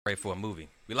Ready for a movie.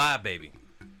 We live, baby.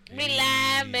 We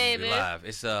live, baby. We live.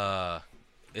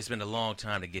 It's been a long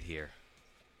time to get here.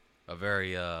 A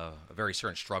very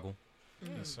certain struggle.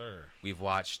 Yes, sir. We've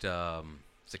watched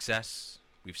success.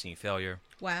 We've seen failure.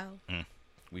 Wow.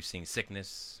 We've seen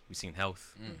sickness. We've seen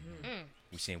health.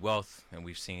 We've seen wealth, and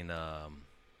we've seen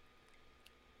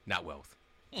not wealth.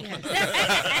 Yes. The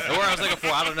word I was looking for,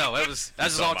 I don't know. That's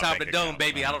just on top of the dome,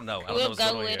 baby. I don't know. I don't know what's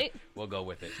going on here. We'll go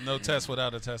with it. No test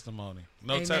without a testimony.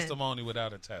 No Amen. Testimony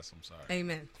without a test. I'm sorry.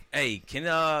 Amen. Hey, can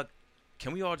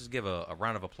we all just give a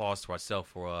round of applause to ourselves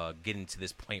for getting to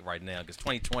this point right now? Because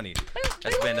 2020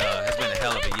 has been a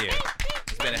hell of a year.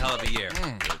 It's been a hell of a year.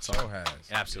 It so has.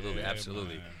 Absolutely, Yeah,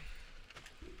 absolutely. man.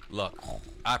 Look,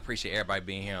 I appreciate everybody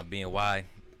being here on BNY.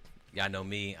 Y'all know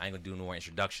me. I ain't gonna do no more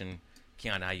introduction.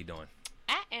 Kiana, how you doing?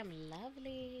 I am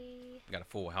lovely. We got a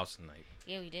full house tonight.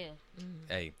 Yeah, we do.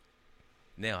 Hey,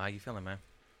 Neil, how you feeling, man?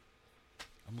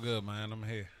 I'm good, man. I'm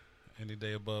here. Any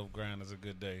day above ground is a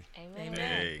good day. Amen.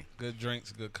 Hey. Good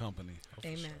drinks, good company. Oh, for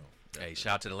Amen. sure. Hey,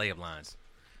 shout out to the layup lines.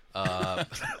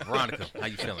 Veronica, how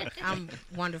you feeling? I'm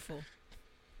wonderful.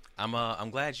 I'm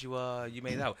glad you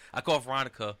made it out. I called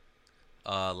Veronica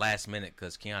last minute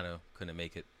because Kiana couldn't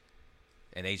make it,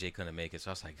 and AJ couldn't make it.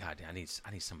 So I was like, God damn,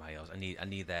 I need somebody else. I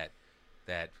need that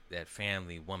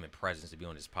family woman presence to be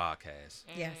on this podcast.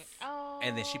 Yes. Oh.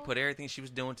 And then she put everything she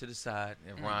was doing to the side,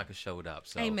 and Veronica showed up.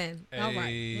 So Amen. All right.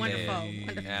 Hey. Wonderful. yeah,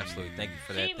 Wonderful. absolutely. Thank you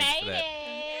for that. She Thank you made for that.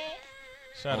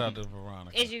 it. Shout out to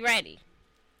Veronica. Is you ready?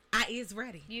 I is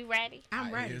ready. You ready?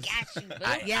 I'm ready. is. Got you, boo.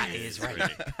 Yes. I is ready.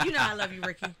 You know I love you,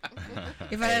 Ricky.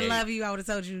 If I Hey. didn't love you, I would have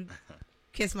told you,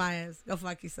 kiss my ass. Go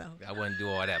fuck yourself. I wouldn't do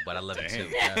all that, but I love it too.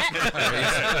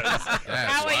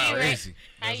 How are you, Rick? Crazy.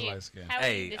 How That's you? light skin. How are you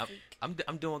Hey, this week?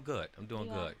 I'm doing good. I'm doing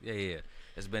You good. Yeah.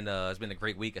 It's been a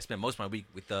great week. I spent most of my week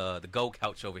with the Go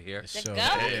Couch over here. The So, go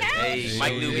hey. couch? Hey, Hey.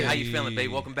 Mike Newby, how you feeling,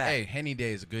 babe? Welcome back. Hey, Henny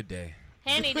Day is a good day.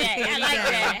 Henny Day. I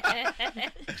like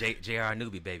that. JR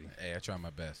Newby, baby. Hey, I try my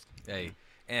best. Hey,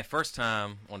 and first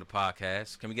time on the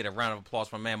podcast. Can we get a round of applause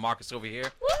for my man Marcus over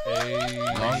here? Hey.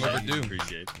 Long overdue.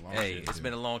 Appreciate it. Hey, it's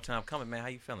been a long time coming, man. How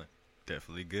you feeling?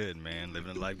 Definitely good, man.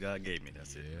 Living the life God gave me.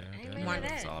 That's it. Yeah. Amen to Wonderful.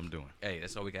 That's that. all I'm doing. Hey,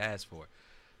 that's all we can ask for.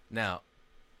 Now,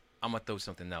 I'm gonna throw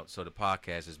something out. So the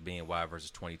podcast is BNY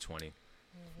versus 2020.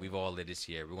 We've all lived this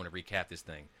year. We're gonna recap this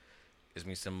thing. There's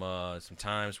been some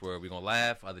times where we're gonna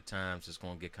laugh. Other times it's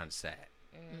gonna get kind of sad.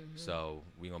 So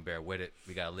we're gonna bear with it.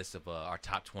 We got a list of our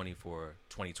top 20 for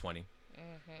 2020.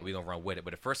 We're gonna run with it.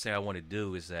 But the first thing I want to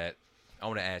do is that I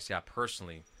want to ask y'all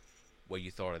personally what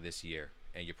you thought of this year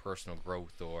and your personal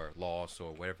growth or loss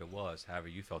or whatever it was, however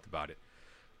you felt about it.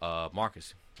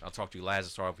 Marcus, I'll talk to you last. I'll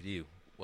start off with you.